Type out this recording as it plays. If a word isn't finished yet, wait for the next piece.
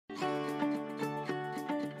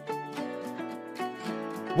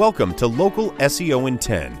Welcome to Local SEO in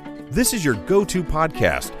 10. This is your go-to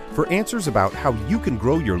podcast for answers about how you can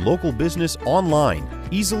grow your local business online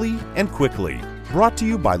easily and quickly. Brought to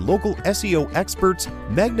you by local SEO experts,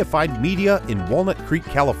 Magnified Media in Walnut Creek,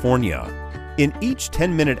 California. In each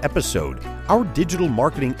 10-minute episode, our digital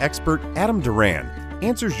marketing expert, Adam Duran,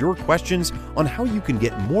 answers your questions on how you can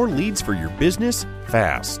get more leads for your business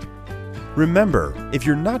fast. Remember, if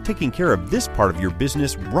you're not taking care of this part of your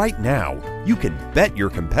business right now, you can bet your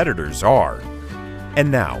competitors are. And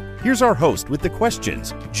now, here's our host with the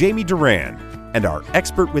questions, Jamie Duran, and our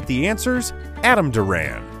expert with the answers, Adam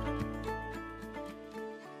Duran.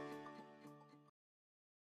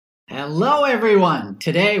 Hello, everyone.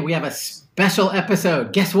 Today we have a special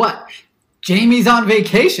episode. Guess what? Jamie's on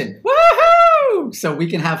vacation. Woohoo! So we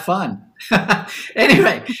can have fun.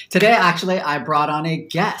 Anyway, today actually I brought on a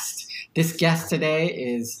guest. This guest today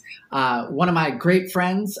is one of my great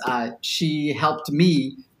friends. She helped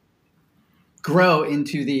me grow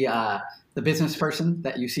into the business person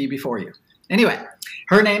that you see before you. Anyway,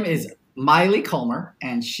 her name is Maile Colmer,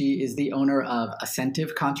 and she is the owner of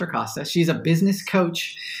Ascentive Contra Costa. She's a business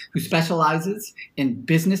coach who specializes in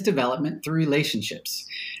business development through relationships.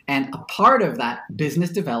 And a part of that business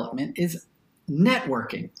development is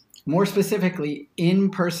networking. More specifically,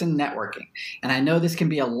 in-person networking. And I know this can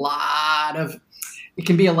be a lot of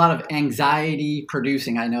anxiety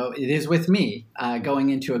producing. I know it is with me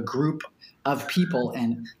going into a group of people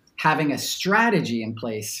and having a strategy in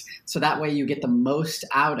place so that way you get the most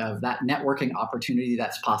out of that networking opportunity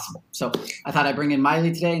that's possible. So I thought I'd bring in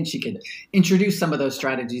Maile today and she could introduce some of those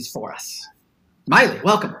strategies for us. Maile,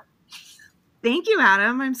 welcome. Thank you,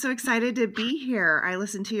 Adam. I'm so excited to be here. I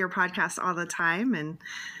listen to your podcast all the time, and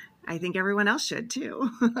I think everyone else should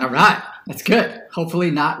too. All right. That's good.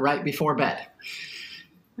 Hopefully not right before bed.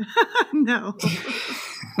 No.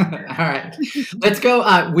 All right. Let's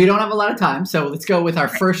go. We don't have a lot of time, so let's go with our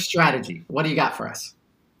first strategy. What do you got for us?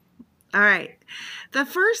 All right. The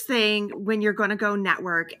first thing when you're going to go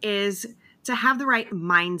network is to have the right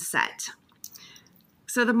mindset.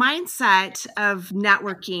 So the mindset of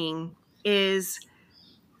networking is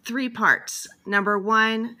three parts. Number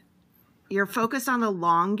one, you're focused on the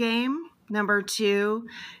long game. Number two,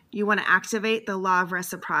 you want to activate the law of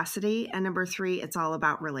reciprocity. And number three, it's all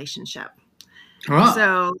about relationship.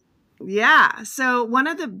 Oh. So one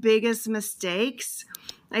of the biggest mistakes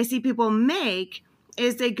I see people make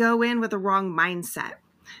is they go in with the wrong mindset.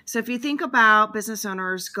 So if you think about business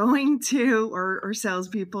owners going to, or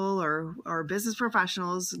salespeople or business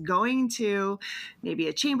professionals going to maybe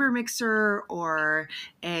a chamber mixer or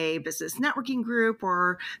a business networking group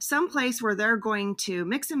or someplace where they're going to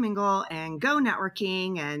mix and mingle and go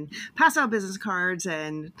networking and pass out business cards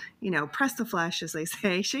and, press the flesh, as they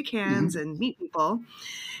say, shake hands and meet people,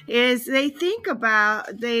 is they think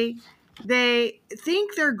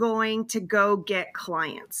they're going to go get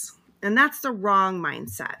clients. And that's the wrong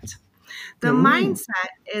mindset. The mindset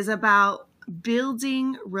is about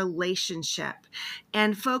building relationship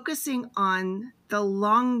and focusing on the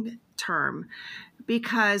long term,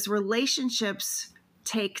 because relationships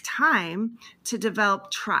take time to develop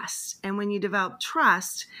trust. And when you develop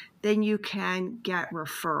trust, then you can get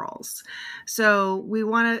referrals. So we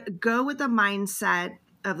want to go with the mindset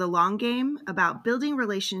of the long game about building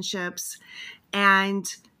relationships and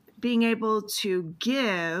being able to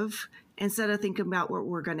give instead of thinking about what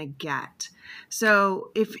we're going to get.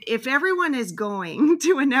 So if everyone is going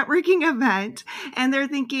to a networking event and they're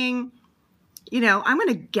thinking, I'm going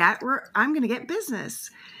to get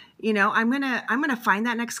business, I'm going to find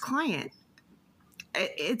that next client.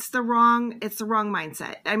 It's the wrong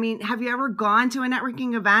mindset. I mean, have you ever gone to a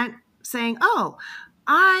networking event saying, "Oh,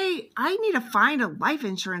 I need to find a life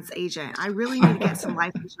insurance agent. I really need to get some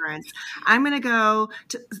life insurance. I'm going to go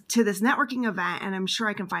to this networking event and I'm sure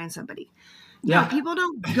I can find somebody." Yeah. No, people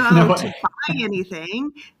don't go to buy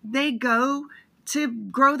anything. They go to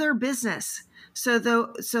grow their business. So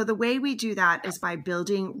the way we do that is by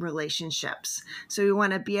building relationships. So we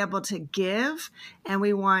want to be able to give and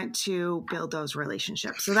we want to build those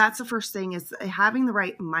relationships. So that's the first thing, is having the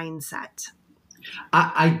right mindset.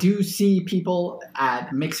 I do see people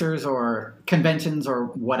at mixers or conventions or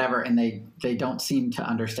whatever, and they don't seem to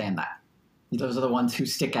understand that. Those are the ones who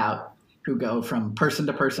stick out, who go from person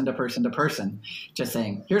to person to person to person, just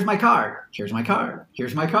saying, "Here's my card, here's my card,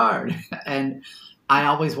 here's my card." And I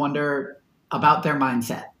always wonder about their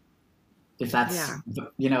mindset, if that's,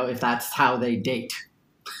 if that's how they date.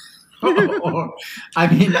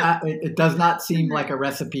 It does not seem like a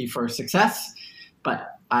recipe for success, but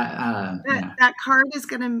that card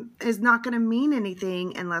is not going to mean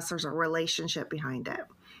anything unless there's a relationship behind it.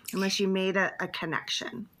 unless you made a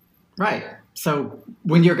connection. Right. So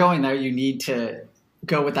when you're going there, you need to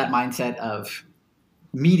go with that mindset of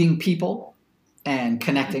meeting people and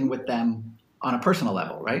connecting with them on a personal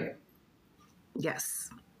level, right? Yes.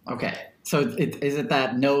 Okay. So is it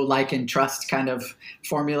that know, like, and trust kind of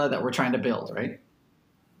formula that we're trying to build, right?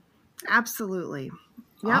 Absolutely.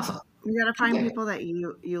 Yep. Awesome. You got to find people that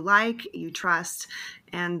you like, you trust,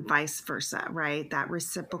 and vice versa, right? That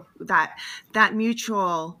reciprocal, that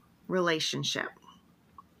mutual relationship.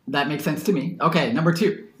 That makes sense to me. Okay, number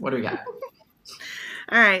 2. What do we got?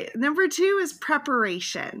 All right. Number 2 is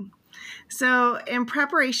preparation. So in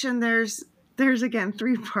preparation, there's again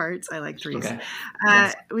 3 parts. I like 3s.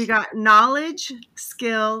 Okay. We got knowledge,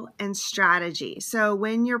 skill, and strategy. So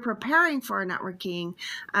when you're preparing for a networking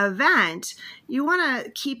event, you want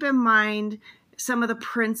to keep in mind some of the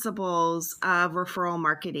principles of referral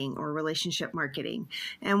marketing or relationship marketing.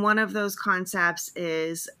 And one of those concepts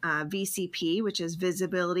is VCP, which is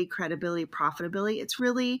visibility, credibility, profitability. It's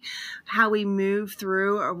really how we move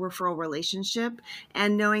through a referral relationship,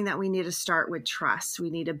 and knowing that we need to start with trust. We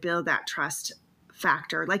need to build that trust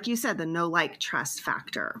factor. Like you said, the know, like, trust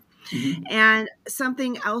factor. Mm-hmm. And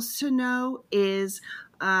something else to know is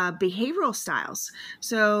behavioral styles.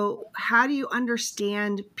 So how do you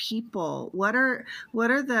understand people? What are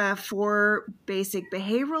the 4 basic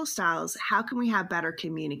behavioral styles? How can we have better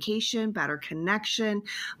communication, better connection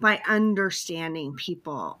by understanding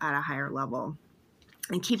people at a higher level?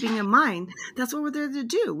 And keeping in mind, that's what we're there to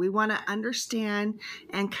do. We want to understand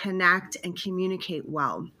and connect and communicate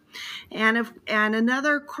well. And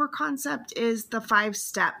another core concept is the 5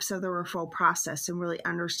 steps of the referral process, and really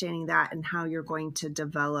understanding that and how you're going to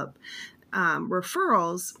develop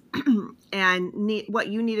referrals and what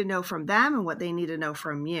you need to know from them and what they need to know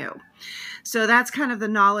from you. So that's kind of the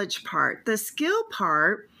knowledge part. The skill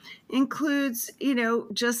part includes,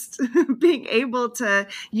 just being able to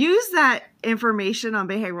use that information on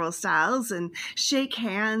behavioral styles and shake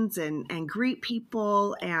hands and greet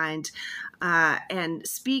people and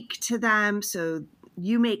speak to them. So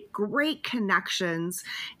you make great connections.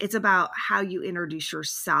 It's about how you introduce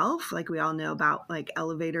yourself. Like we all know about like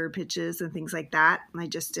elevator pitches and things like that. I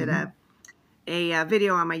just did a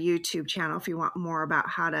video on my YouTube channel if you want more about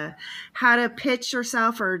how to pitch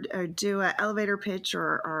yourself or do an elevator pitch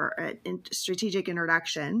or a strategic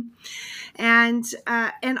introduction. And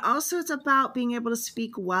also it's about being able to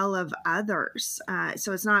speak well of others.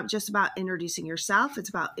 So it's not just about introducing yourself, it's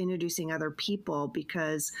about introducing other people,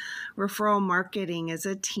 because referral marketing is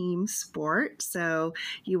a team sport. So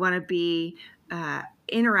you want to be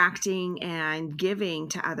interacting and giving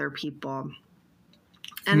to other people.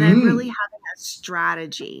 And then really having a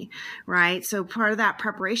strategy, right? So part of that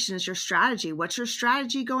preparation is your strategy. What's your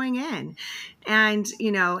strategy going in? And,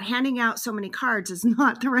 handing out so many cards is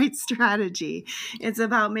not the right strategy. It's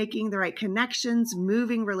about making the right connections,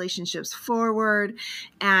 moving relationships forward,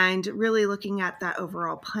 and really looking at that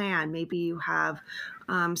overall plan. Maybe you have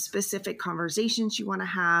specific conversations you want to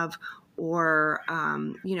have, or,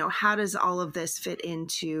 how does all of this fit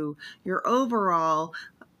into your overall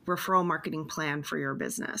referral marketing plan for your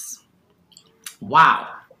business? Wow.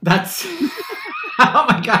 That's, oh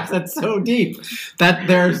my gosh, that's so deep that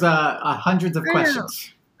there's hundreds of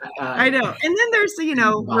questions. I know. And then there's,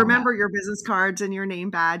 remember your business cards and your name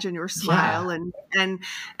badge and your smile,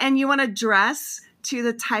 and you want to dress to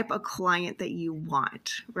the type of client that you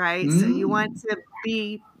want, right? So you want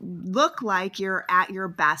to look like you're at your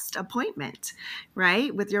best appointment,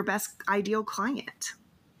 right? With your best ideal client.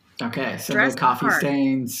 Okay, so no coffee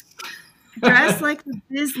stains. Dress like the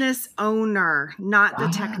business owner, not the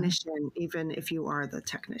technician, even if you are the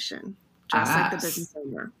technician. Dress like the business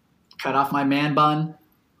owner. Cut off my man bun,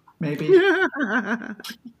 maybe? I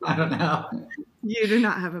don't know. You do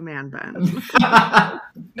not have a man bun.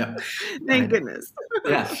 No. Thank goodness.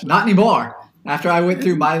 Yes, not anymore. After I went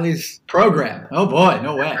through Miley's program. Oh boy,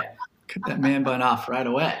 no way. Cut that man bun off right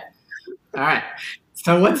away. All right.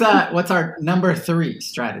 So what's our number 3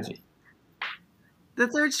 strategy? The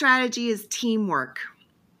 3rd strategy is teamwork.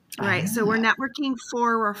 Right. So we're networking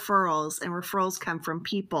for referrals, and referrals come from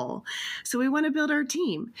people. So we want to build our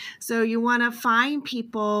team. So you want to find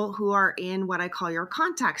people who are in what I call your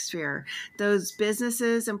contact sphere, those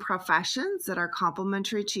businesses and professions that are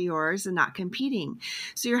complementary to yours and not competing.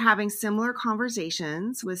 So you're having similar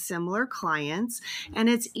conversations with similar clients, and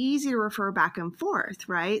it's easy to refer back and forth,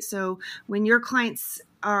 right? So when your clients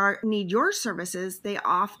need your services, they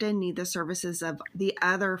often need the services of the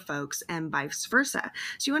other folks and vice versa.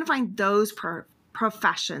 So you want to find those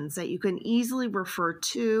professions that you can easily refer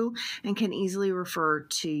to and can easily refer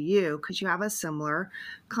to you because you have a similar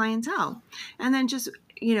clientele. And then just,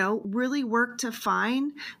 really work to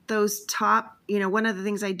find those top, one of the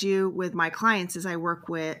things I do with my clients is we work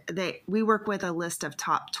with a list of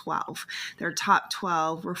top 12, their top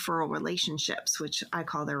 12 referral relationships, which I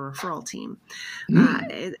call their referral team.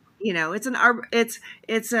 It's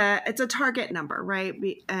a target number, right?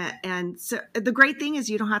 And so the great thing is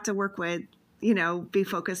you don't have to work with, be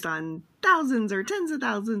focused on thousands or tens of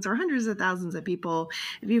thousands or hundreds of thousands of people.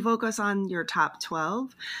 If you focus on your top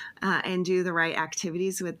 12 and do the right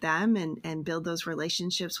activities with them and build those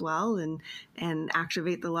relationships well and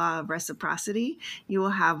activate the law of reciprocity, you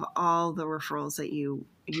will have all the referrals that you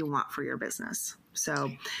want for your business.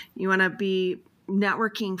 So you want to be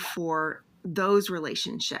networking for those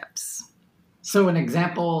relationships. So an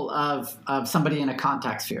example of somebody in a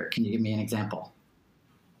contact sphere, can you give me an example?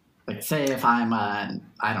 Like say if I'm, an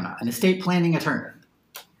estate planning attorney.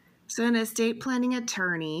 So an estate planning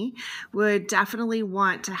attorney would definitely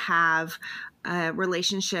want to have a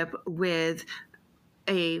relationship with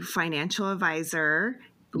a financial advisor,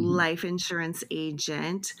 life insurance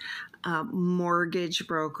agent, mortgage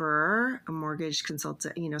broker, a mortgage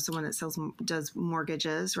consultant, someone that does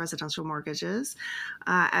mortgages, residential mortgages,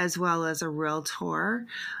 as well as a realtor.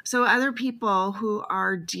 So other people who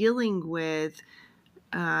are dealing with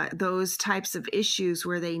those types of issues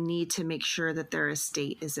where they need to make sure that their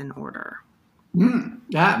estate is in order.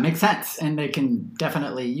 Yeah, makes sense. And you can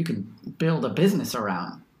build a business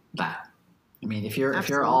around that. I mean, if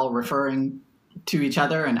you're all referring to each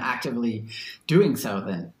other and actively doing so,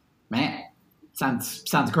 then man,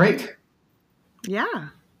 sounds great. Yeah.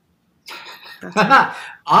 That's right.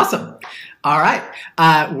 Awesome. All right.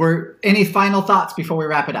 Any final thoughts before we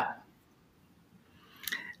wrap it up?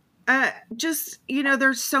 There's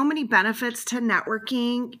so many benefits to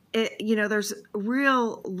networking. There's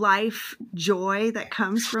real life joy that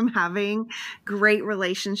comes from having great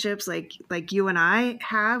relationships like you and I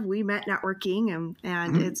have. We met networking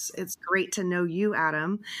and it's great to know you,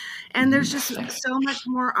 Adam. And there's just so much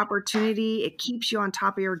more opportunity. It keeps you on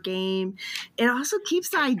top of your game. It also keeps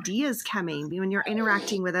the ideas coming when you're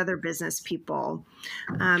interacting with other business people.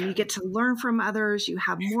 You get to learn from others. You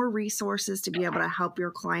have more resources to be able to help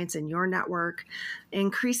your clients in your network,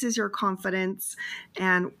 increases your confidence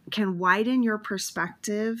and can widen your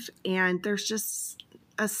perspective. And there's just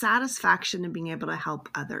a satisfaction in being able to help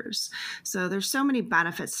others. So there's so many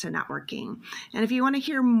benefits to networking. And if you want to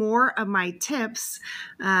hear more of my tips,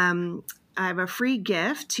 I have a free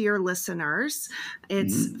gift to your listeners.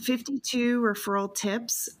 It's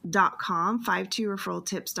 52referraltips.com,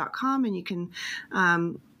 52referraltips.com. And you can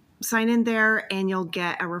sign in there and you'll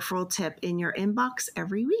get a referral tip in your inbox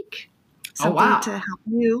every week. Something to help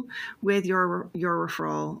you with your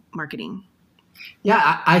referral marketing.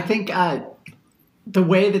 Yeah, I think the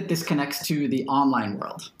way that this connects to the online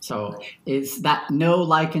world, so is that know,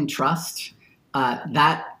 like, and trust,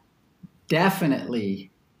 that definitely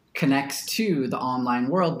connects to the online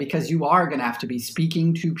world because you are going to have to be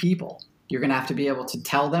speaking to people. You're going to have to be able to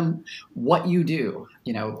tell them what you do,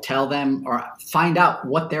 tell them or find out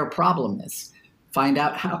what their problem is, find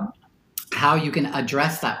out how you can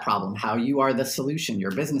address that problem, how you are the solution,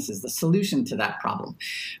 your business is the solution to that problem.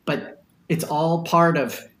 But it's all part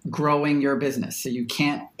of growing your business. So you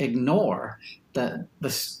can't ignore the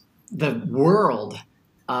world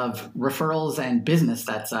of referrals and business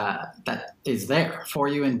that is there for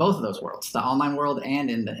you in both of those worlds, the online world and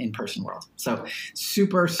in the in-person world. So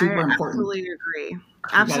super important. Absolutely agree.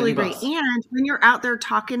 Absolutely agree. And when you're out there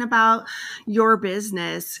talking about your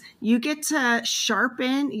business, you get to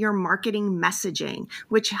sharpen your marketing messaging,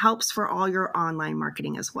 which helps for all your online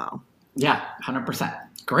marketing as well. Yeah, 100%.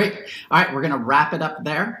 Great. All right, we're going to wrap it up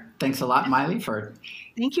there. Thanks a lot, Miley, for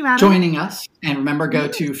Thank you, Adam. joining us. And remember, go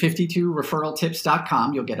to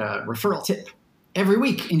 52referraltips.com. You'll get a referral tip every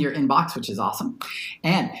week in your inbox, which is awesome.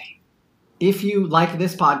 And if you like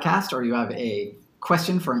this podcast or you have a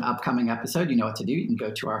question for an upcoming episode, you know what to do. You can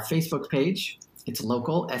go to our Facebook page. It's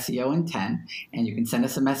Local SEO in 10, and you can send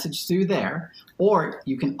us a message through there. Or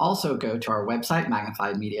you can also go to our website,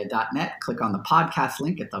 magnifiedmedia.net, click on the podcast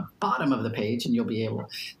link at the bottom of the page, and you'll be able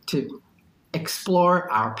to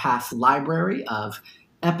explore our past library of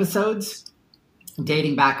episodes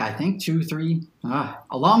dating back, I think, 2, 3,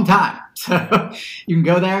 a long time. So you can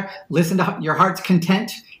go there, listen to your heart's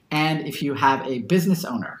content. And if you have a business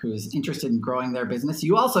owner who is interested in growing their business,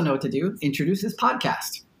 you also know what to do. Introduce this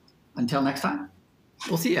podcast. Until next time,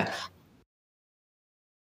 we'll see you.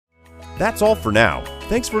 That's all for now.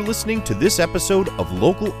 Thanks for listening to this episode of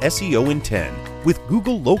Local SEO in 10 with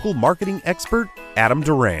Google local marketing expert Adam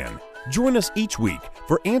Duran. Join us each week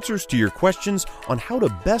for answers to your questions on how to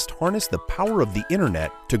best harness the power of the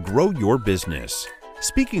internet to grow your business.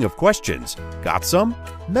 Speaking of questions, got some?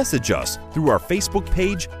 Message us through our Facebook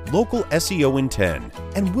page, Local SEO in 10,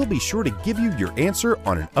 and we'll be sure to give you your answer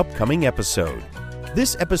on an upcoming episode.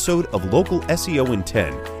 This episode of Local SEO in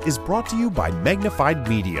 10 is brought to you by Magnified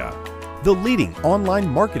Media, the leading online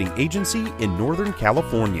marketing agency in Northern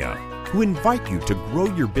California, who invite you to grow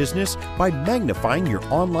your business by magnifying your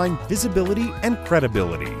online visibility and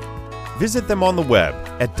credibility. Visit them on the web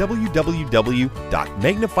at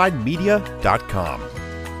www.magnifiedmedia.com.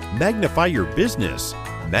 Magnify your business,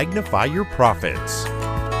 magnify your profits.